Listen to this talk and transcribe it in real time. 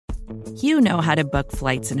You know how to book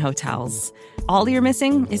flights and hotels. All you're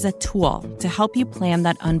missing is a tool to help you plan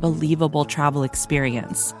that unbelievable travel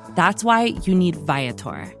experience. That's why you need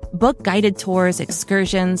Viator. Book guided tours,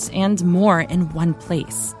 excursions, and more in one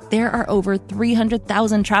place. There are over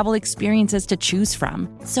 300,000 travel experiences to choose from,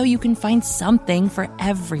 so you can find something for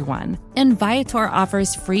everyone. And Viator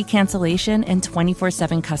offers free cancellation and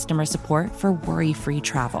 24/7 customer support for worry-free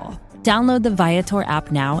travel. Download the Viator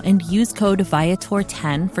app now and use code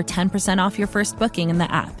Viator10 for 10% off your first booking in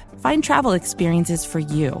the app. Find travel experiences for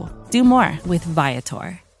you. Do more with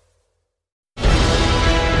Viator.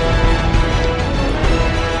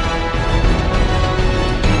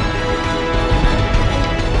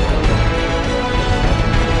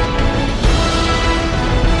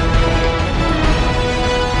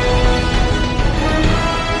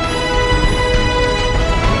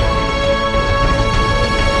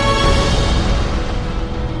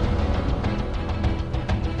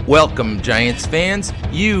 Welcome, Giants fans.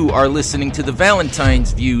 You are listening to the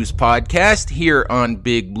Valentine's Views podcast here on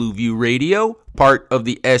Big Blue View Radio, part of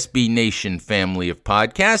the SB Nation family of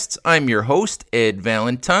podcasts. I'm your host, Ed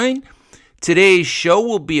Valentine. Today's show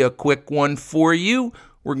will be a quick one for you.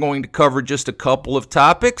 We're going to cover just a couple of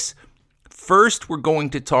topics. First, we're going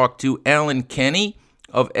to talk to Alan Kenny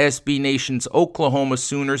of SB Nation's Oklahoma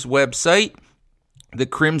Sooners website, the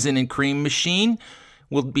Crimson and Cream Machine.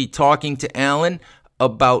 We'll be talking to Alan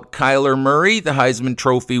about Kyler Murray, the Heisman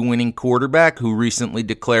Trophy winning quarterback who recently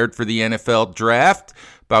declared for the NFL draft,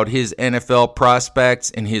 about his NFL prospects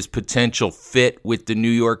and his potential fit with the New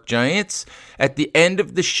York Giants. At the end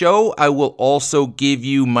of the show, I will also give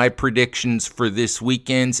you my predictions for this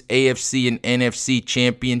weekend's AFC and NFC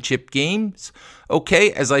championship games.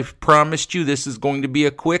 Okay, as I promised you, this is going to be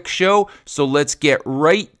a quick show, so let's get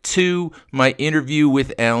right to my interview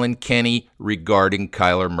with Alan Kenny regarding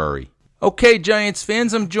Kyler Murray. Okay, Giants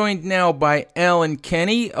fans, I'm joined now by Alan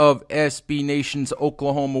Kenny of SB Nation's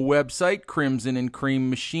Oklahoma website, Crimson and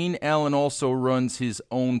Cream Machine. Alan also runs his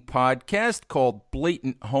own podcast called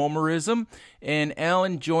Blatant Homerism, and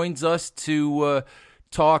Alan joins us to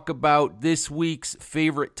talk about this week's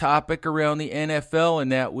favorite topic around the NFL,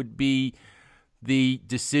 and that would be the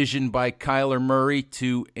decision by Kyler Murray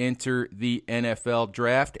to enter the NFL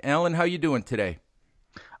draft. Alan, how you doing today?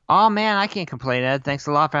 Oh, man, I can't complain, Ed. Thanks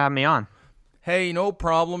a lot for having me on. Hey, no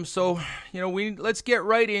problem. So, let's get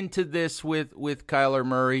right into this with Kyler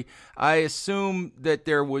Murray. I assume that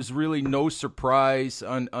there was really no surprise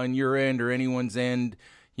on your end or anyone's end,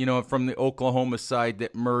 from the Oklahoma side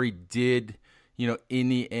that Murray did, in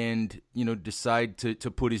the end, decide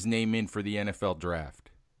to put his name in for the NFL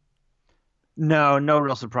draft. No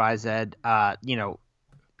real surprise, Ed.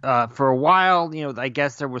 For a while, I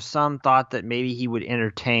guess there was some thought that maybe he would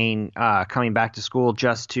entertain coming back to school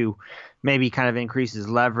just to maybe kind of increase his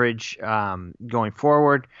leverage going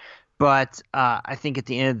forward. But I think at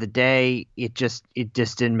the end of the day, it just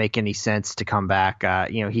didn't make any sense to come back.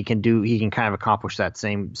 He can kind of accomplish that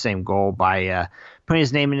same goal by putting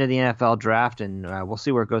his name into the NFL draft, and we'll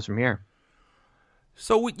see where it goes from here.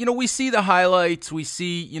 So, we see the highlights. We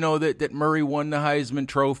see, that Murray won the Heisman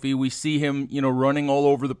Trophy. We see him, running all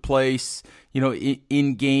over the place,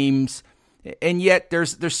 in games. And yet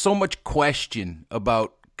there's so much question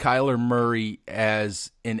about Kyler Murray as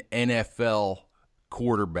an NFL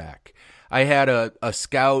quarterback. I had a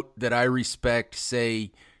scout that I respect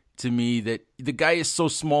say to me that the guy is so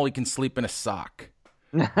small he can sleep in a sock.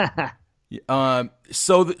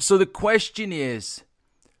 So the question is,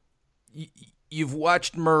 you've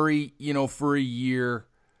watched Murray, for a year.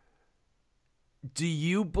 Do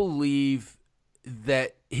you believe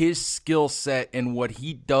that his skill set and what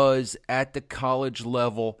he does at the college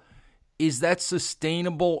level, is that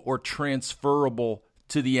sustainable or transferable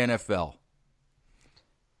to the NFL?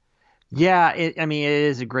 Yeah, it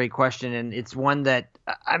is a great question, and it's one that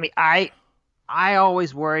I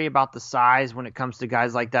always worry about the size when it comes to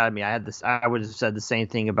guys like that. I would have said the same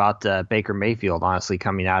thing about Baker Mayfield, honestly,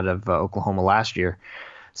 coming out of Oklahoma last year.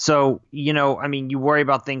 So, you worry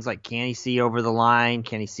about things like, can he see over the line?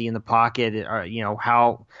 Can he see in the pocket? Or,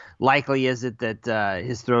 how likely is it that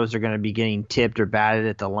his throws are going to be getting tipped or batted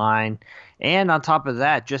at the line? And on top of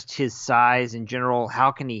that, just his size in general,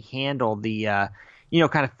 how can he handle the,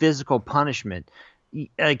 kind of physical punishment?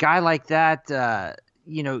 A guy like that,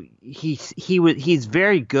 he's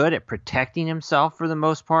very good at protecting himself for the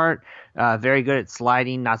most part. Very good at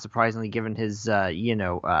sliding, not surprisingly given his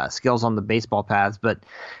skills on the baseball paths, but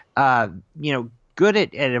good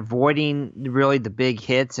at avoiding really the big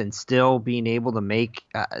hits and still being able to make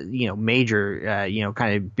major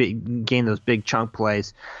gain those big chunk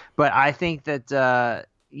plays. But I think that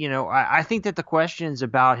I think that the questions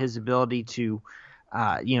about his ability to,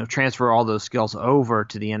 transfer all those skills over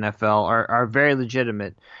to the NFL are very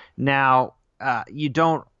legitimate. Now, you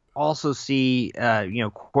don't also see,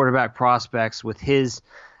 quarterback prospects with his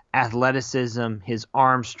athleticism, his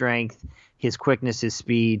arm strength, his quickness, his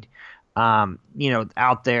speed,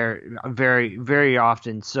 out there very, very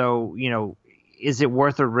often. So, is it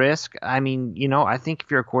worth a risk? I mean, I think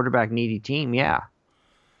if you're a quarterback needy team, yeah.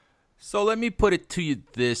 So let me put it to you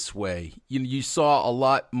this way. You saw a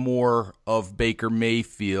lot more of Baker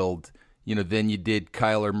Mayfield, than you did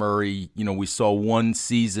Kyler Murray. We saw one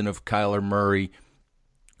season of Kyler Murray.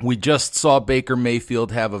 We just saw Baker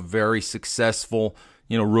Mayfield have a very successful,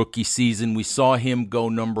 rookie season. We saw him go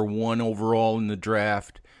number 1 overall in the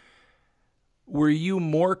draft. Were you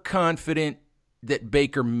more confident that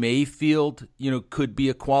Baker Mayfield, could be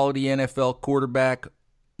a quality NFL quarterback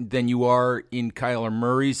than you are in Kyler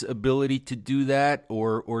Murray's ability to do that,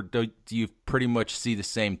 or do you pretty much see the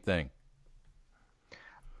same thing?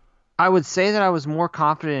 I would say that I was more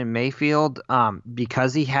confident in Mayfield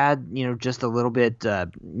because he had, just a little bit, a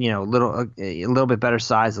little bit better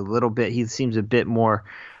size, he seems a bit more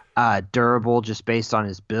durable just based on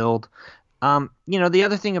his build. The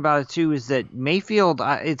other thing about it too is that Mayfield,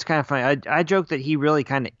 it's kind of funny. I joke that he really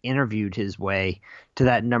kind of interviewed his way to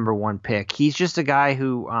that number 1 pick. He's just a guy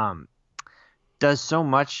who does so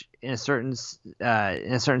much in a certain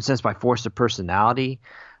sense by force of personality.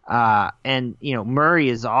 And Murray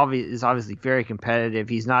is obviously very competitive.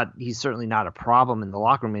 He's certainly not a problem in the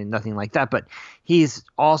locker room and nothing like that, but he's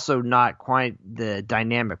also not quite the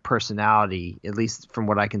dynamic personality, at least from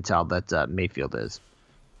what I can tell, that Mayfield is.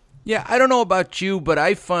 Yeah, I don't know about you, but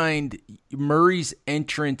I find Murray's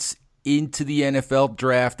entrance into the NFL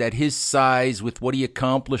draft at his size, with what he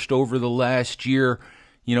accomplished over the last year,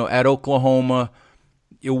 at Oklahoma,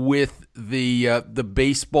 with the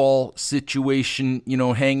baseball situation,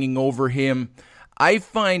 hanging over him, I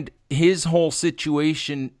find his whole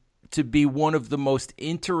situation to be one of the most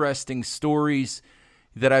interesting stories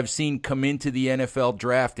that I've seen come into the NFL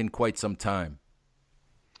draft in quite some time.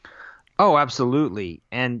 Oh, absolutely.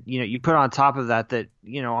 And, you put on top of that,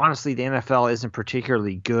 honestly, the NFL isn't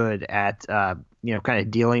particularly good at, kind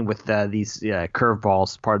of dealing with these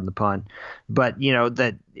curveballs, pardon the pun. But,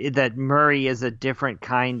 that Murray is a different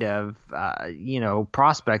kind of,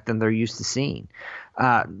 prospect than they're used to seeing.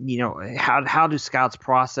 How do scouts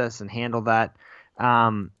process and handle that?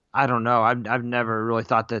 I don't know. I've never really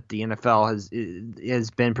thought that the NFL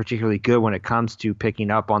has been particularly good when it comes to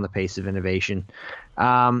picking up on the pace of innovation.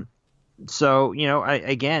 So,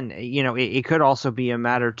 it could also be a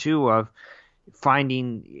matter too of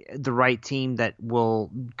finding the right team that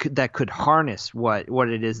could harness what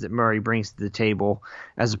it is that Murray brings to the table,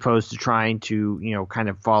 as opposed to trying to, kind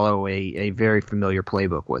of follow a very familiar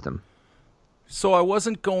playbook with him. So I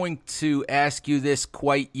wasn't going to ask you this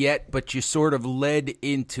quite yet, but you sort of led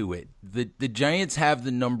into it. The Giants have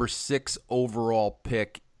the number 6 overall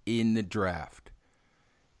pick in the draft.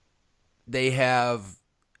 They have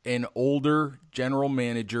an older general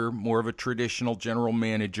manager, more of a traditional general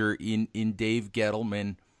manager in Dave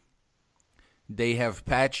Gettleman. They have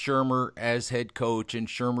Pat Shurmur as head coach, and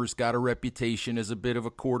Shurmur's got a reputation as a bit of a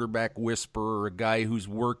quarterback whisperer, a guy who's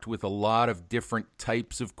worked with a lot of different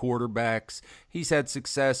types of quarterbacks. He's had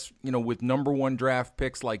success, with number 1 draft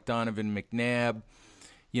picks like Donovan McNabb,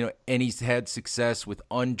 and he's had success with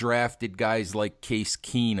undrafted guys like Case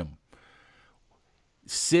Keenum.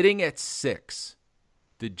 Sitting at 6,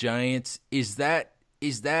 the Giants, is that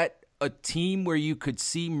a team where you could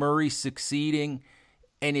see Murray succeeding,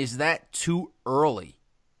 and is that too early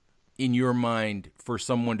in your mind for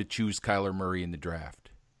someone to choose Kyler Murray in the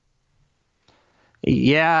draft?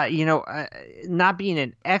 Yeah, not being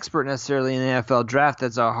an expert necessarily in the NFL draft,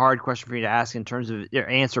 that's a hard question for you to ask in terms of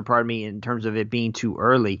it being too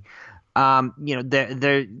early.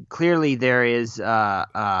 There clearly there is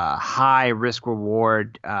a high risk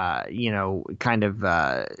reward, kind of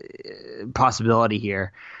possibility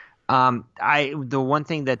here. The one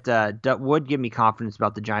thing that would give me confidence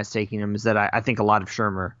about the Giants taking him is that I think a lot of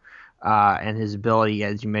Shurmur and his ability,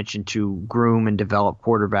 as you mentioned, to groom and develop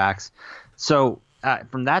quarterbacks. So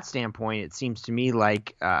from that standpoint, it seems to me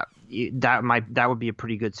like that would be a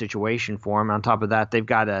pretty good situation for him. On top of that, they've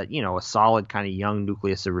got a solid kind of young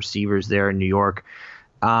nucleus of receivers there in New York,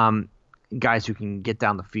 guys who can get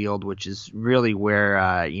down the field, which is really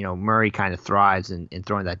where Murray kind of thrives in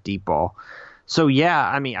throwing that deep ball. So yeah,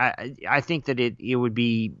 I mean, I think that it would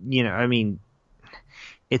be,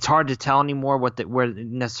 it's hard to tell anymore where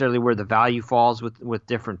the value falls with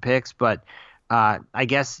different picks, but I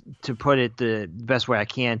guess to put it the best way I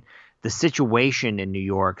can, the situation in New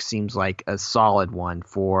York seems like a solid one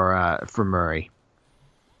for Murray.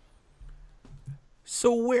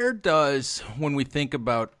 So when we think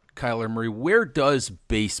about Kyler Murray, where does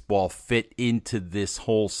baseball fit into this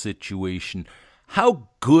whole situation? How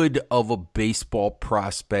good of a baseball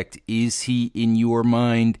prospect is he in your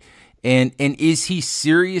mind? And is he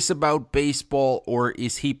serious about baseball, or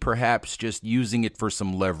is he perhaps just using it for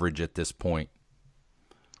some leverage at this point?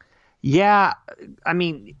 Yeah, I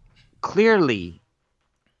mean, clearly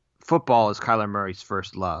football is Kyler Murray's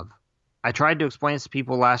first love. I tried to explain this to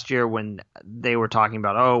people last year when they were talking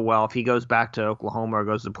about, oh, well, if he goes back to Oklahoma or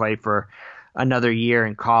goes to play for another year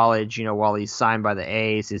in college, while he's signed by the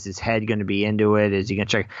A's, is his head going to be into it? Is he going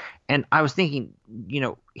to check? And I was thinking,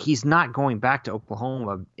 he's not going back to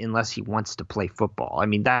Oklahoma unless he wants to play football. I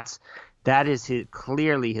mean, that is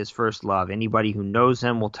clearly his first love. Anybody who knows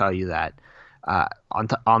him will tell you that.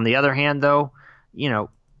 On the other hand, though,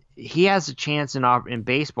 he has a chance in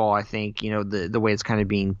baseball. I think the way it's kind of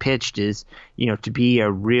being pitched is to be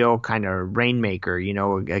a real kind of rainmaker.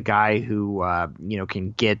 A guy who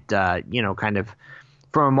can get kind of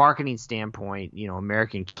from a marketing standpoint,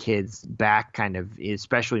 American kids back, kind of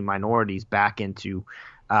especially minorities, back into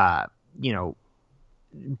kind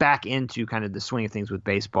of the swing of things with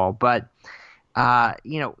baseball. But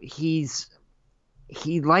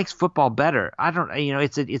he likes football better. I don't,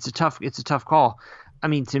 it's a tough call. I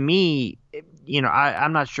mean, to me,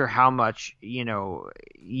 I'm not sure how much,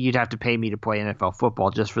 you'd have to pay me to play NFL football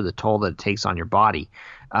just for the toll that it takes on your body.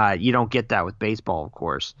 You don't get that with baseball, of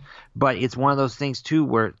course. But it's one of those things, too,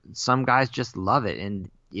 where some guys just love it. And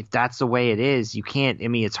if that's the way it is, you can't – I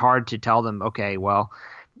mean, it's hard to tell them, okay, well,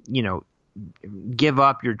 give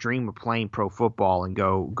up your dream of playing pro football and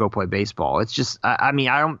go play baseball. It's just – I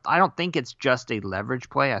don't think it's just a leverage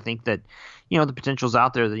play. I think that – the potential's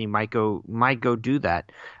out there that he might go do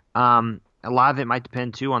that. A lot of it might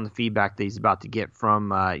depend too on the feedback that he's about to get from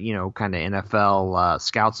kind of NFL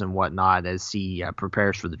scouts and whatnot as he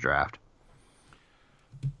prepares for the draft.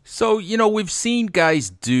 So we've seen guys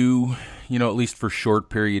do at least for short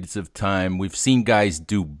periods of time, we've seen guys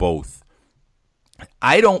do both.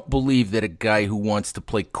 I don't believe that a guy who wants to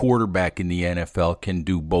play quarterback in the NFL can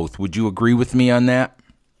do both. Would you agree with me on that?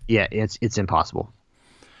 Yeah, it's impossible.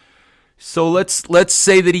 So let's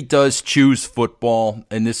say that he does choose football,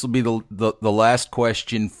 and this will be the last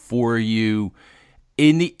question for you.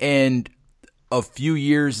 In the end, a few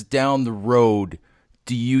years down the road,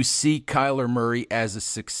 do you see Kyler Murray as a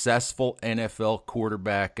successful NFL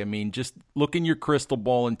quarterback? I mean, just look in your crystal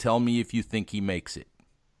ball and tell me if you think he makes it.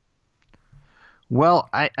 Well,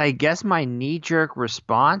 I guess my knee-jerk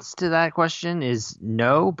response to that question is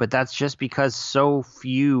no, but that's just because so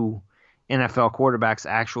few NFL quarterbacks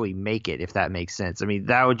actually make it, if that makes sense. I mean,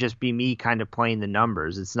 that would just be me kind of playing the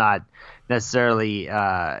numbers. It's not necessarily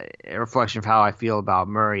a reflection of how I feel about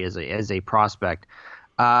Murray as a prospect.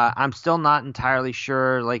 I'm still not entirely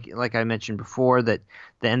sure, like I mentioned before, that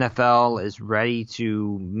the NFL is ready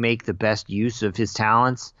to make the best use of his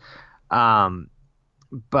talents.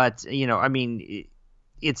 But, I mean,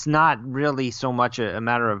 it's not really so much a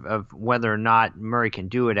matter of whether or not Murray can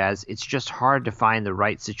do it, as it's just hard to find the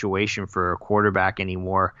right situation for a quarterback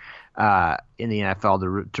anymore in the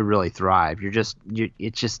NFL to really thrive.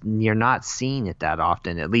 You're not seeing it that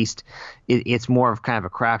often. At least it's more of kind of a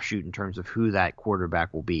crapshoot in terms of who that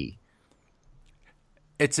quarterback will be.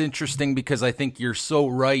 It's interesting because I think you're so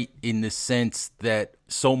right in the sense that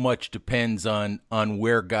so much depends on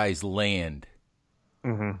where guys land.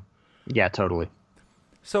 Mm-hmm. Yeah, totally.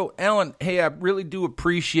 So, Alan, hey, I really do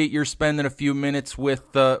appreciate your spending a few minutes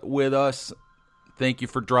with us. Thank you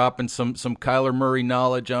for dropping some Kyler Murray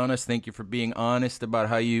knowledge on us. Thank you for being honest about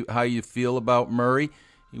how you feel about Murray.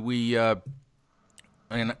 We and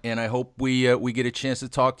I hope we get a chance to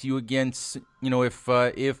talk to you again.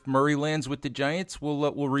 If Murray lands with the Giants,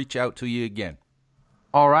 we'll reach out to you again.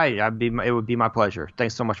 All right, it would be my pleasure.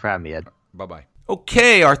 Thanks so much for having me, Ed. Bye-bye.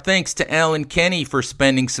 Okay, our thanks to Alan Kenny for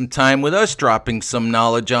spending some time with us, dropping some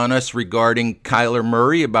knowledge on us regarding Kyler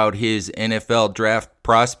Murray, about his NFL draft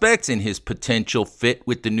prospects and his potential fit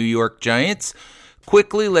with the New York Giants.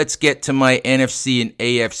 Quickly, let's get to my NFC and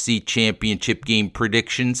AFC championship game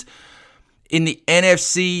predictions. In the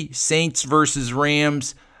NFC, Saints versus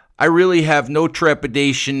Rams, I really have no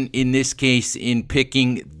trepidation in this case in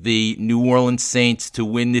picking the New Orleans Saints to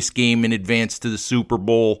win this game and advance to the Super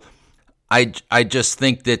Bowl. I just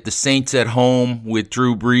think that the Saints at home with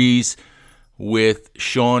Drew Brees, with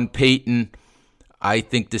Sean Payton, I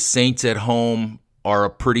think the Saints at home are a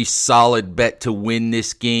pretty solid bet to win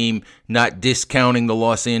this game, not discounting the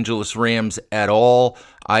Los Angeles Rams at all.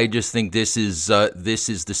 I just think this is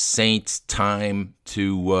the Saints' time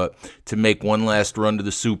to make one last run to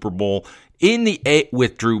the Super Bowl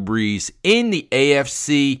with Drew Brees. In the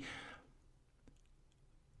AFC,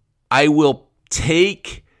 I will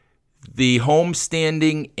take the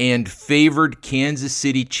homestanding and favored Kansas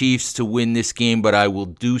City Chiefs to win this game, but I will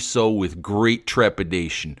do so with great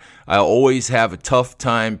trepidation. I always have a tough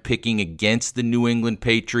time picking against the New England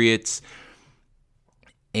Patriots,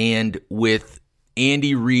 and with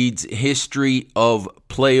Andy Reid's history of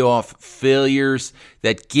playoff failures,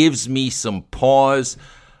 that gives me some pause.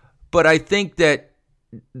 But I think that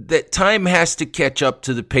time has to catch up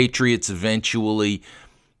to the Patriots eventually.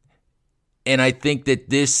 And I think that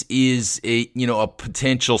this is a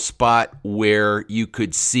potential spot where you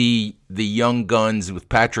could see the young guns with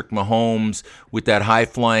Patrick Mahomes, with that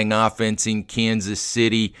high-flying offense in Kansas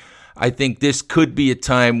City. I think this could be a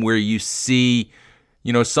time where you see,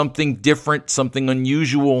 something different, something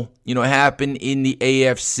unusual, happen in the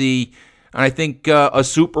AFC. And I think a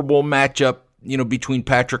Super Bowl matchup, between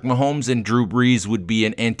Patrick Mahomes and Drew Brees would be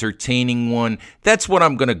an entertaining one. That's what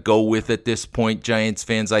I'm going to go with at this point, Giants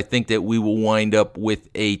fans. I think that we will wind up with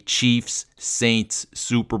a Chiefs-Saints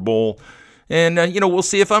Super Bowl. And, we'll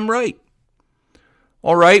see if I'm right.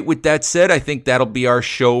 All right, with that said, I think that'll be our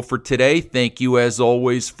show for today. Thank you, as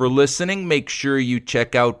always, for listening. Make sure you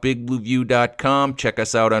check out BigBlueView.com. Check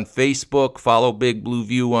us out on Facebook. Follow Big Blue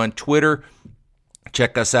View on Twitter.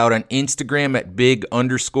 Check us out on Instagram at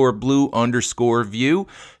big_blue_view.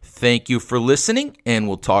 Thank you for listening, and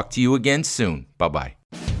we'll talk to you again soon. Bye-bye.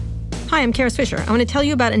 Hi, I'm Karis Fisher. I want to tell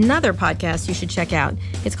you about another podcast you should check out.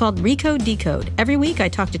 It's called Recode Decode. Every week, I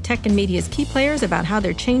talk to tech and media's key players about how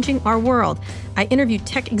they're changing our world. I interview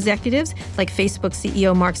tech executives like Facebook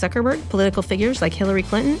CEO Mark Zuckerberg, political figures like Hillary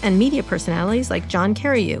Clinton, and media personalities like John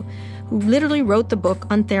Carreyrou, who literally wrote the book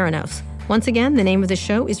on Theranos. Once again, the name of the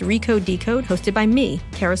show is Recode Decode, hosted by me,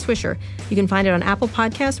 Karis Fisher. You can find it on Apple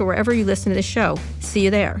Podcasts or wherever you listen to the show. See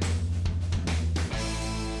you there.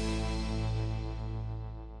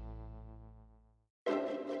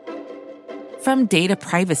 From data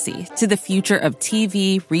privacy to the future of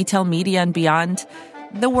TV, retail media, and beyond,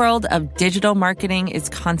 the world of digital marketing is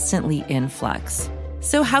constantly in flux.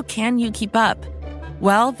 So how can you keep up?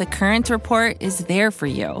 Well, The Current Report is there for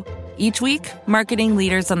you. Each week, marketing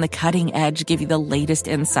leaders on the cutting edge give you the latest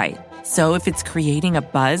insight. So if it's creating a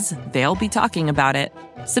buzz, they'll be talking about it.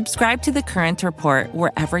 Subscribe to The Current Report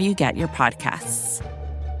wherever you get your podcasts.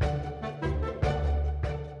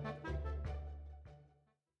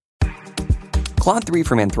 Claude 3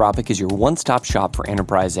 from Anthropic is your one-stop shop for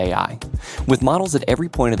enterprise AI. With models at every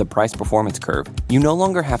point of the price-performance curve, you no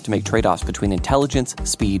longer have to make trade-offs between intelligence,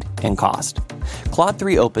 speed, and cost. Claude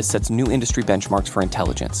 3 Opus sets new industry benchmarks for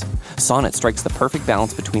intelligence. Sonnet strikes the perfect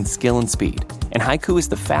balance between skill and speed. And Haiku is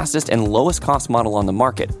the fastest and lowest-cost model on the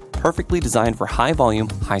market, perfectly designed for high-volume,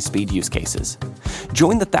 high-speed use cases.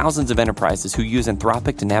 Join the thousands of enterprises who use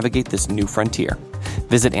Anthropic to navigate this new frontier.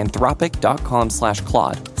 Visit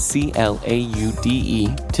anthropic.com/Claude,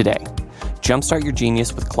 CLAUDE, today. Jumpstart your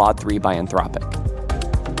genius with Claude 3 by Anthropic.